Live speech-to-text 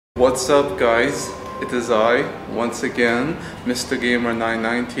What's up guys, it is I, once again, Mr. Gamer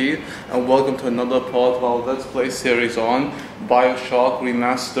 990, and welcome to another part of our Let's Play series on BioShock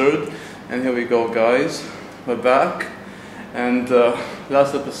Remastered. And here we go guys, we're back, and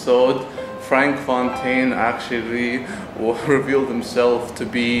last episode Frank Fontaine actually revealed himself to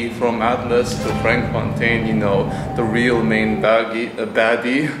be from Atlas to Frank Fontaine, you know, the real main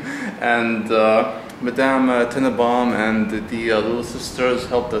baddie, and Madame Tenenbaum and the little sisters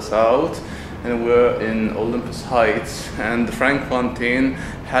helped us out, and we're in Olympus Heights, and Frank Fontaine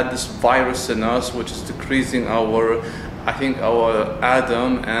had this virus in us which is decreasing our, I think our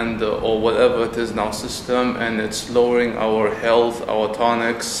Adam and or whatever it is in our system, and it's lowering our health, our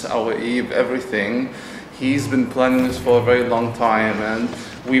tonics, our Eve, everything. He's been planning this for a very long time, and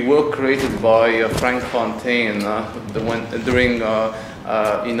we were created by Frank Fontaine during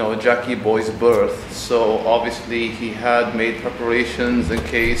you know, Jackie Boy's birth. So obviously he had made preparations in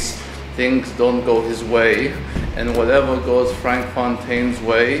case things don't go his way, and whatever goes Frank Fontaine's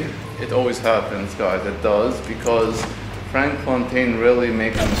way, it always happens guys, it does, because Frank Fontaine really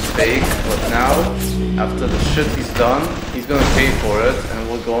makes a mistake, but now after the shit he's done, he's gonna pay for it, and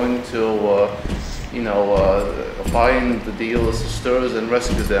we're going to you know, find the Deal sisters and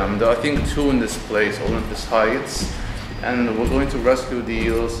rescue them. There are, I think, 2 in this place, Olympus Heights, and we're going to rescue the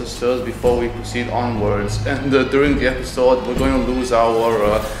little sisters before we proceed onwards. And during the episode, we're going to lose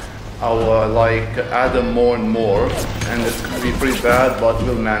our like Adam more and more, and it's going to be pretty bad, but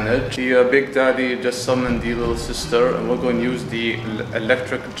we'll manage. The Big Daddy just summoned the little sister, and we're going to use the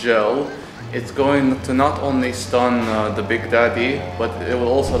electric gel. It's going to not only stun the Big Daddy, but it will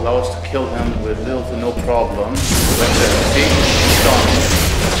also allow us to kill him with little to no problem. Like see, he's stunned.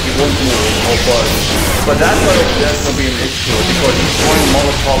 He won't move or budge. But that's going to be an issue, because he's throwing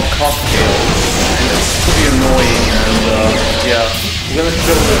Molotov cocktails, and it's pretty annoying, and yeah. We're gonna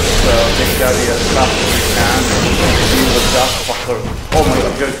kill this Big Daddy as fast as we can, and we're going to deal with that fucker. Oh my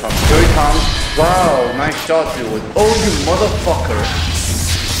god, here he comes, here he comes. Wow, nice shot, dude. Oh, you motherfucker.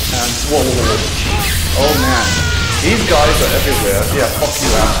 And whoa, whoa, whoa. Oh man, these guys are everywhere. Yeah, fuck you,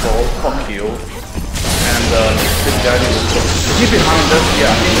 asshole. Fuck you. And Big Daddy was he's behind us.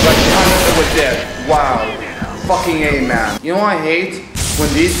 Yeah, he's right behind us, and we're dead. Wow, fucking A, man. You know what I hate? When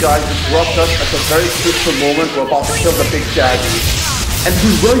these guys disrupt us at the very crucial moment we're about to kill the Big Daddy. And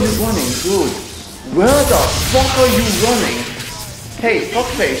dude, where are you running, dude? Where the fuck are you running? Hey,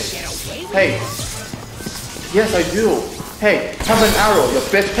 fuckface. Hey. Yes, I do. Hey, have an arrow, you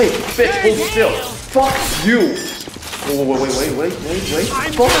bitch. Hey, bitch, hold still. Fuck you. Wait.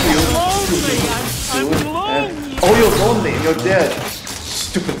 Fuck you. Dude. Oh, you're lonely and you're dead.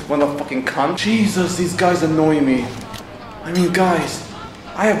 Stupid motherfucking cunt. Jesus, these guys annoy me. I mean, guys,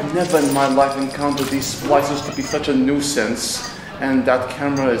 I have never in my life encountered these splicers to be such a nuisance. And that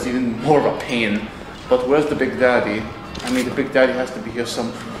camera is even more of a pain. But where's the Big Daddy? I mean, the Big Daddy has to be here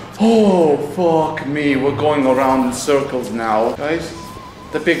some... Oh, fuck me. We're going around in circles now. Guys,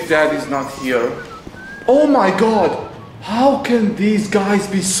 the Big Daddy's not here. Oh my god! How can these guys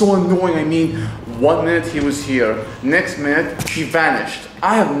be so annoying? I mean, 1 minute he was here. Next minute, he vanished.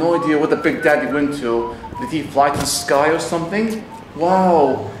 I have no idea what the Big Daddy went to. Did he fly to the sky or something?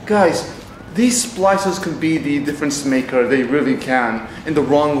 Wow. Guys, these splicers can be the difference maker, they really can, in the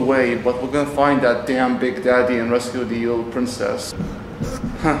wrong way, but we're gonna find that damn Big Daddy and rescue the little princess.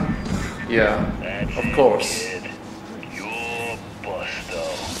 Huh. Yeah, of course. You're Busto.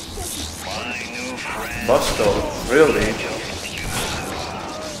 My new friend. Busto? Really? Kid.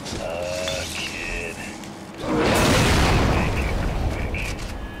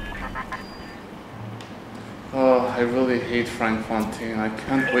 Oh, I really hate Frank Fontaine. I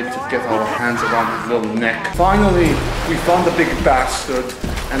can't wait to get our hands around his little neck. Finally, we found the big bastard,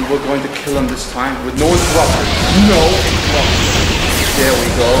 and we're going to kill him this time with no interruption. No interruption. There we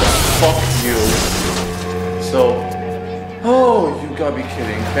go. Fuck you. So, oh, you gotta be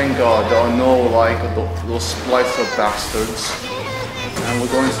kidding. Thank God there are no, like, those splicer bastards. And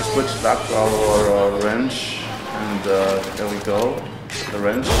we're going to switch back to our wrench. And there we go. The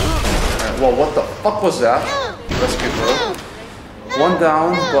wrench. Well, what the fuck was that? Rescue her. 1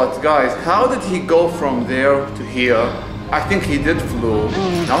 down, but guys, how did he go from there to here? I think he did flew.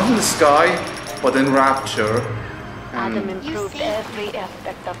 Not in the sky, but in Rapture. Adam improved every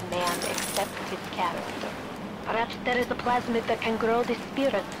aspect of man except his character. Perhaps there is a plasmid that can grow the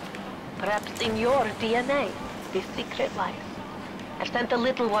spirit. Perhaps in your DNA, the secret lies. I've sent a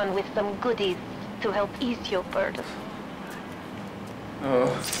little one with some goodies to help ease your burden.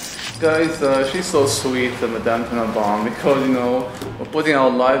 Guys, she's so sweet, Madame Tenenbaum, because, you know, we're putting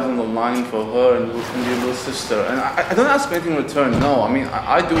our lives on the line for her and your little sister. And I don't ask anything in return, no. I mean,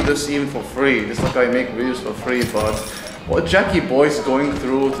 I do this even for free. Just like I make videos for free, but what Jackie Boy's going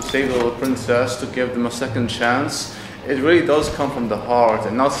through to save the little princess, to give them a second chance, it really does come from the heart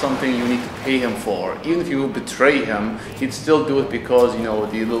and not something you need to pay him for. Even if you betray him, he'd still do it because, you know,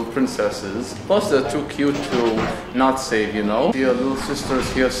 the little princesses. Plus, they're too cute to not save, you know. The little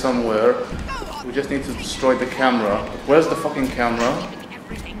sister's here somewhere. We just need to destroy the camera. Where's the fucking camera?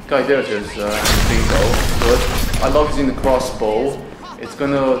 Guy, there it is. Bingo. Good. I love using the crossbow. It's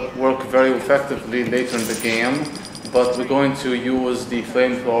gonna work very effectively later in the game. But we're going to use the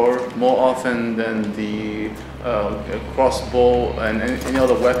flamethrower more often than the crossbow and any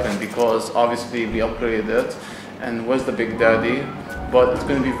other weapon, because obviously we upgraded it. And where's the Big Daddy? But it's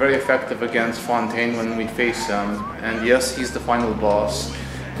going to be very effective against Fontaine when we face him. And yes, he's the final boss.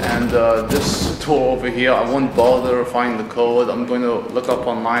 And this door over here, I won't bother finding the code. I'm going to look up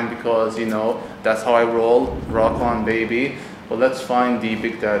online because, you know, that's how I roll. Rock on, baby. But let's find the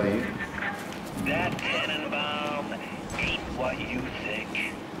Big Daddy. That Tenenbaum ain't what you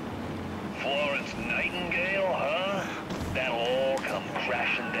think. Florence Nightingale, huh? That'll all come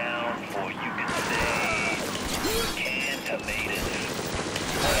crashing down before you can say canned tomatoes.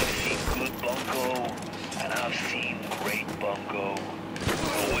 I've seen good bunko, and I've seen great bunko.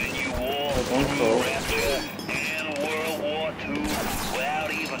 But when you walk through Rapture and World War II without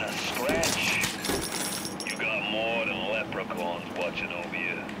even a scratch, you got more than leprechauns watching over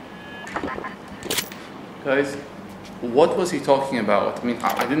you. Guys, what was he talking about? I mean,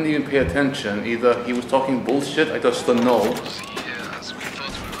 I didn't even pay attention. Either he was talking bullshit, I just don't know. Yes, we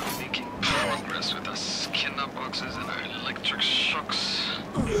thought we were making progress with our skinner boxes and our electric shocks.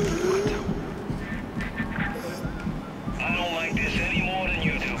 I don't like this any more than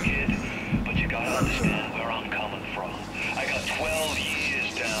you do, kid. But you gotta understand where I'm coming from. I got 12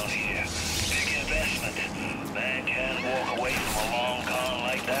 years down here. Big investment. Man can't walk away from a long con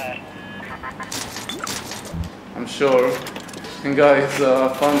like that. I'm sure. And guys,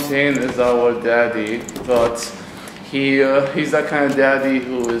 Fontaine is our daddy, but he's that kind of daddy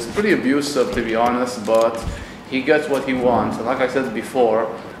who is pretty abusive, to be honest, but he gets what he wants. And like I said before,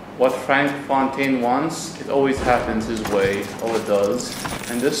 what Frank Fontaine wants, it always happens his way. Oh, it does.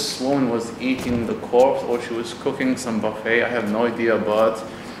 And this woman was eating the corpse, or she was cooking some buffet, I have no idea, but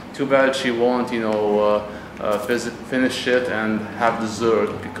too bad she won't, you know, finish it and have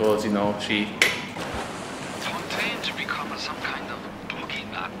dessert, because, you know, she... Fontaine to become some kind of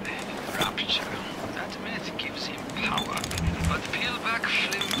boogeyman in Rapture. That myth gives him power. But peel back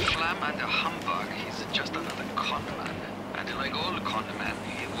flim flam and a humbug, he's just another con man. And like all con men,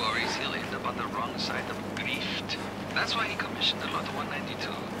 he worries he'll end up on the wrong side of grift. That's why he commissioned the Lot 192.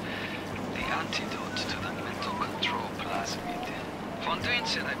 The antidote to the mental control plasmid. Fontaine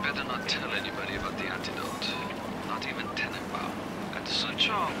said I better not tell anybody about the antidote. Not even Tenenbaum. And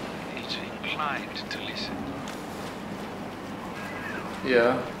Suchong is inclined to listen.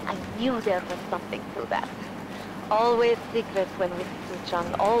 Yeah. I knew there was something to that. Always secret when with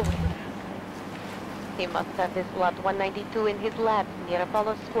Suchong, always. He must have this Lot 192 in his lab near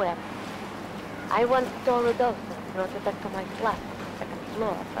Apollo Square. I once stole a dose and brought it back to my flat on the second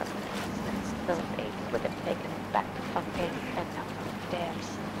floor, but those apes would have taken it back to Fontaine's penthouse upstairs.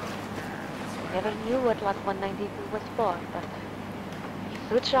 I never knew what Lot 192 was for, but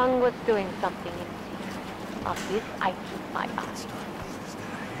Suchong was doing something in secret. Of this I keep my eye.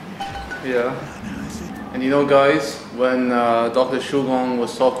 Yeah. And you know, guys, when Dr. Shugong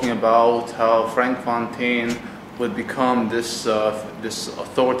was talking about how Frank Fontaine would become this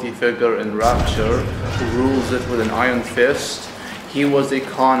authority figure in Rapture, who rules it with an iron fist, he was a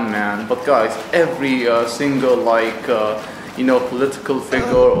con man. But guys, every single, like, you know, political figure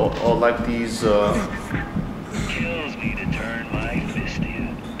or like these... Kills me to turn my fist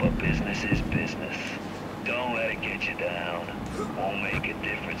in, but business is business. Don't let it get you down. Won't make a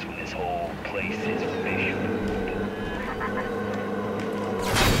difference when this whole place is visual.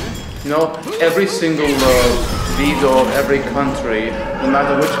 You know, every single leader of every country, no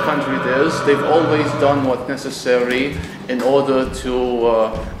matter which country it is, they've always done what's necessary in order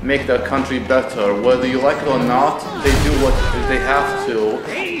to make their country better. Whether you like it or not, they do what they have to.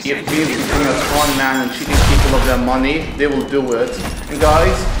 If it means becoming a con man and cheating people of their money, they will do it. And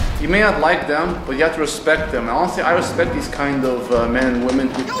guys, you may not like them, but you have to respect them. And honestly, I respect these kind of men and women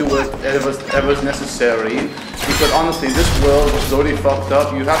who do it ever is necessary. Because honestly, this world is already fucked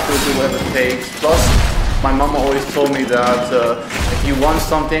up. You have to do whatever it takes. Plus, my mama always told me that if You want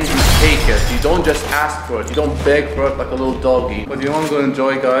something, you take it. You don't just ask for it. You don't beg for it like a little doggy. But you know what I'm going to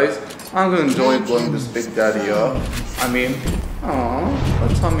enjoy, guys? I'm going to enjoy blowing this big daddy up. I mean, aww, my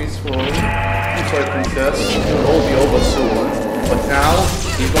tummy's full. I'm sorry, princess. It'll all be over soon. But now,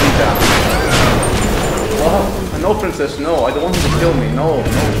 he's going down. Oh, no, princess, no. I don't want him to kill me. No,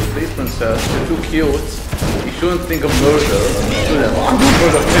 please, princess. You're too cute. You shouldn't think of murder. You shouldn't. I'm going to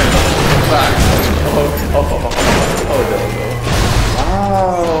murder him. Back. Oh, there we go.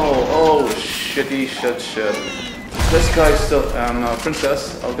 Oh, shitty shit. This guy's still,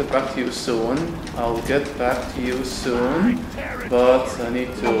 princess, I'll get back to you soon. But I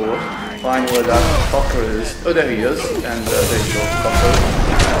need to find where that fucker is. Oh, there he is. And there you go, fucker.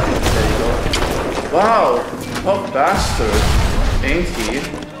 There you go. Wow, tough bastard, ain't he?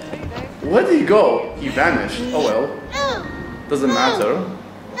 Where did he go? He vanished. Oh well. Doesn't matter.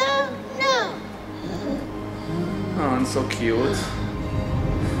 Oh, and so cute.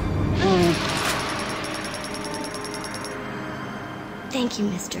 Thank you,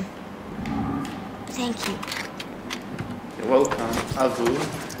 mister. Thank you. You're welcome, Avu.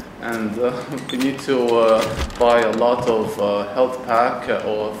 And we need to buy a lot of health pack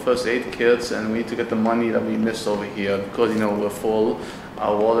or first aid kits, and we need to get the money that we missed over here because, you know, we're full.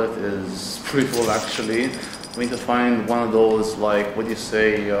 Our wallet is pretty full actually. We need to find one of those, like, what do you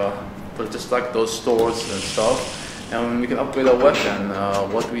say, but just like those stores and stuff. And we can upgrade our weapon.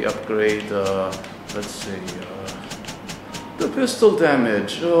 What do we upgrade? Let's see. The pistol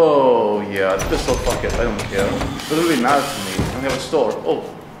damage. Oh yeah, the pistol. Fuck it. I don't care. It doesn't really matter to me. I have a store. Oh,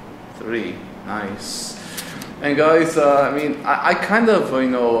 3. Nice. And guys, I mean, I kind of, you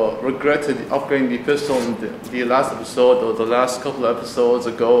know, regretted upgrading the pistol in the last episode or the last couple of episodes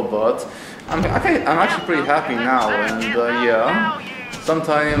ago, but I'm actually pretty happy now. And yeah.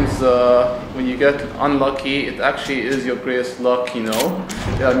 Sometimes when you get unlucky, it actually is your greatest luck, you know.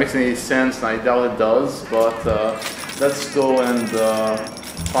 Yeah, it makes any sense, and I doubt it does, but let's go and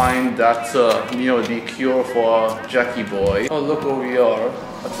find that, you know, the cure for Jackie Boy. Oh, look where we are,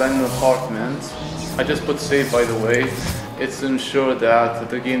 abandoned apartment. I just put save, by the way. It's to ensure that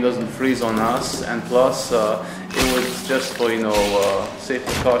the game doesn't freeze on us, and plus it was just for, you know, safe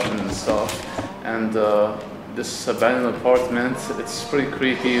precaution and stuff. And this abandoned apartment, it's pretty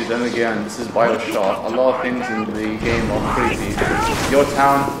creepy. Then again, this is BioShock. A lot of things in the game are creepy. Your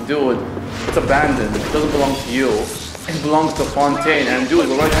town, dude, it's abandoned. It doesn't belong to you. It belongs to Fontaine. And dude,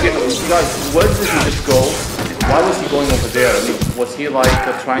 right here, guys, where did he just go? Why was he going over there? I mean, was he like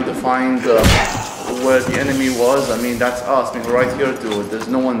trying to find where the enemy was? I mean, that's us. I mean, right here, dude. There's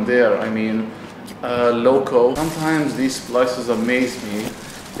no one there. I mean, loco. Sometimes these splices amaze me.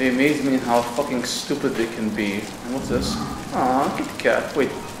 They amaze me in how fucking stupid they can be. And what's this? Aw, kitty cat.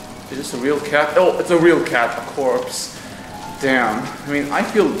 Wait, is this a real cat? Oh, it's a real cat, a corpse. Damn. I mean, I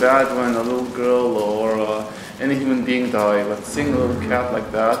feel bad when a little girl or any human being die, but seeing a little cat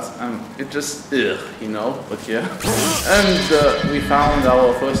like that, it just, ugh, you know, but yeah. And we found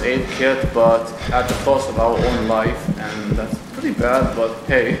our first aid kit, but at the cost of our own life, and that's pretty bad, but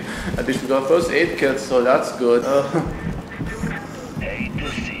hey, at least we got first aid kit, so that's good. Hate to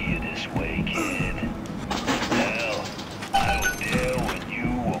see you this way, kid. Hell, I was there when you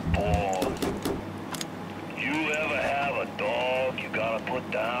were born. You ever have a dog you gotta put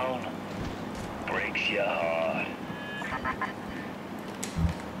down? Breaks your heart.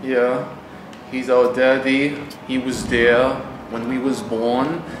 Yeah, he's our daddy. He was there when we was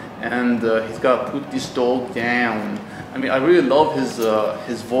born, and he's gotta put this dog down. I mean, I really love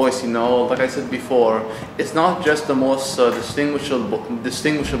his voice, you know. Like I said before, it's not just the most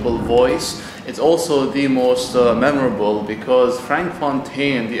distinguishable voice, it's also the most memorable, because Frank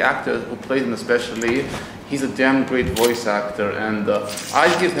Fontaine, the actor who played him especially, he's a damn great voice actor, and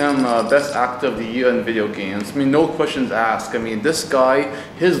I'd give him Best Actor of the Year in video games. I mean, no questions asked. I mean, this guy,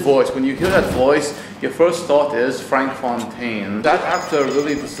 his voice, when you hear that voice, your first thought is Frank Fontaine. That actor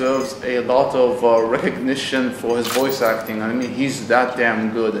really deserves a lot of recognition for his voice acting. I mean, he's that damn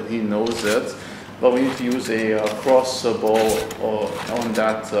good and he knows it. But we need to use a crossbow on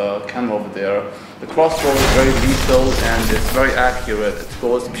that camera over there. The crossbow is very lethal and it's very accurate. It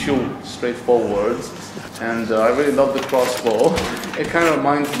goes straight forward. And I really love the crossbow. It kind of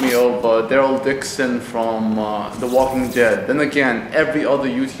reminds me of Daryl Dixon from The Walking Dead. Then again, every other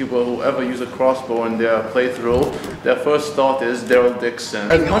YouTuber who ever used a crossbow in their playthrough, their first thought is Daryl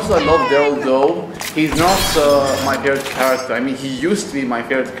Dixon. As much as I love Daryl though, he's not my favorite character. I mean, he used to be my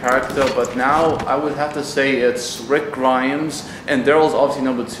favorite character, but now I would have to say it's Rick Grimes, and Daryl's obviously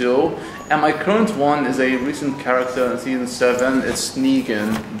number 2. And my current one is a recent character in Season 7, it's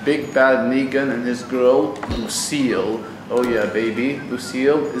Negan. Big Bad Negan and his girl, Lucille. Oh yeah, baby.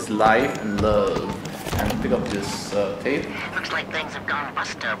 Lucille is life and love. And pick up this tape. Looks like things have gone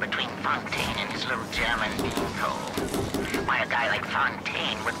buster between Fontaine and his little German beanpole. Why a guy like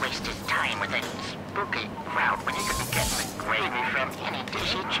Fontaine would waste his time with that spooky crowd when he could be getting the gravy from any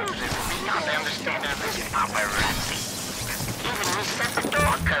dish he chooses is beyond the understanding of this paparazzi. Even reset the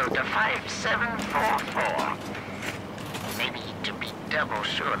door code to 5744. Maybe to be double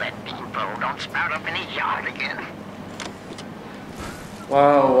sure that beanpole don't sprout up in his yard again.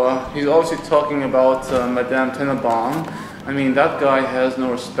 Wow, he's obviously talking about Madame Tenenbaum. I mean, that guy has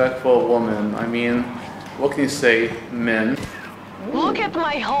no respect for a woman. I mean, what can you say, men? Look at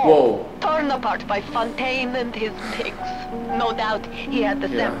my home. Whoa. Torn apart by Fontaine and his pigs. No doubt he had the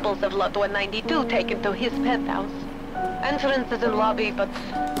samples of Lot 192 taken to his penthouse. Entrance is in lobby, but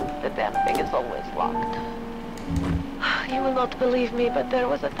the damn thing is always locked. You will not believe me, but there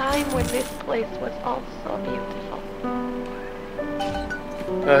was a time when this place was all so beautiful.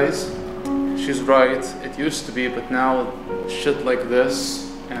 Guys, she's right. It used to be, but now shit like this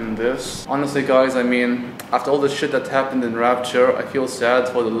and this. Honestly, guys, I mean, after all the shit that happened in Rapture, I feel sad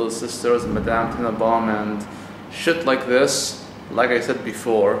for the little sisters and Madame Tenenbaum and shit like this. Like I said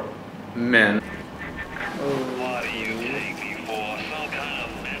before, men. What do you take me for? Some kind of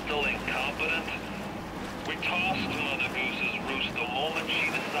mental incompetent? We tossed Mother Goose's roost the moment she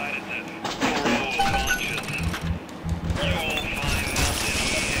decided to grow a conscience. You won't find nothing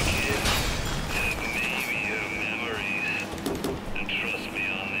here, kid. Just maybe your memories. And trust me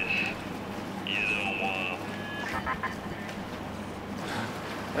on this, you don't want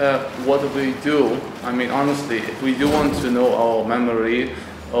them. What do we do? I mean, honestly, if we do want to know our memory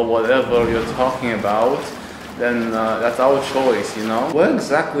or whatever you're talking about, then that's our choice, you know? Where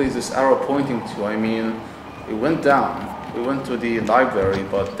exactly is this arrow pointing to? I mean, we went down, we went to the library,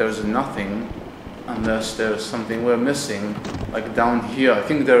 but there's nothing unless there's something we're missing, like down here. I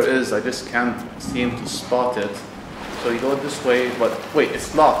think there is, I just can't seem to spot it. So you go this way, but wait,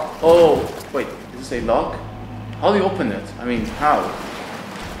 it's locked. Oh, wait, is this a lock? How do you open it? I mean, how?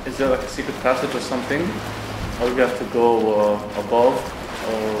 Is there like a secret passage or something? Or do we have to go above?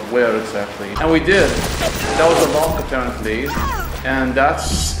 Or where exactly? And we did. That was a lock apparently. And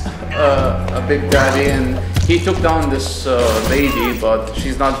that's a Big Daddy. And he took down this lady, but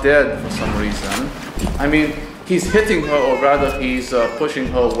she's not dead for some reason. I mean, he's hitting her, or rather he's pushing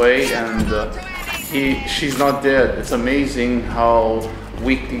her away, and she's not dead. It's amazing how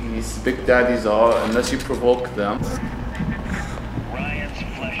weak these Big Daddies are unless you provoke them. Ryan's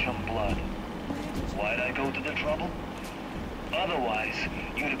flesh and blood. Why'd I go to the trouble? Otherwise,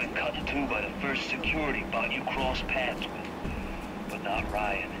 you'd have been cut in two by the first security bot you crossed paths with. But not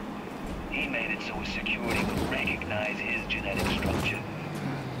Ryan. He made it so his security would recognize his genetic structure.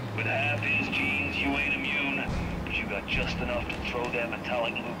 With half his genes, you ain't immune, but you got just enough to throw them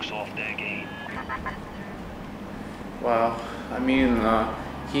metallic nukes off their game. Wow, I mean,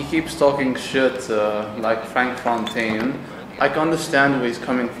 he keeps talking shit like Frank Fontaine. I can understand where he's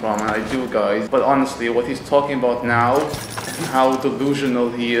coming from, and I do, guys, but honestly, what he's talking about now, and how delusional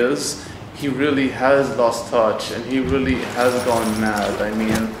he is, he really has lost touch, and he really has gone mad. I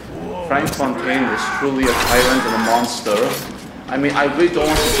mean, Frank Fontaine is truly a tyrant and a monster. I mean, I really don't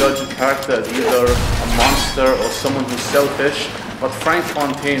want to judge a character as either a monster or someone who's selfish, but Frank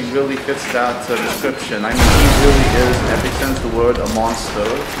Fontaine really fits that description. I mean, he really is, in every sense of the word, a monster.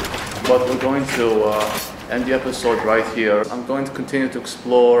 But we're going to end the episode right here. I'm going to continue to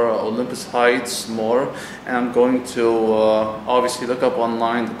explore Olympus Heights more, and I'm going to obviously look up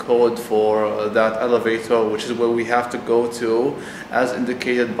online the code for that elevator, which is where we have to go to, as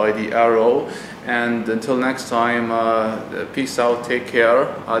indicated by the arrow. And until next time, peace out, take care,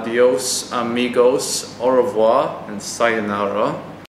 adios, amigos, au revoir, and sayonara.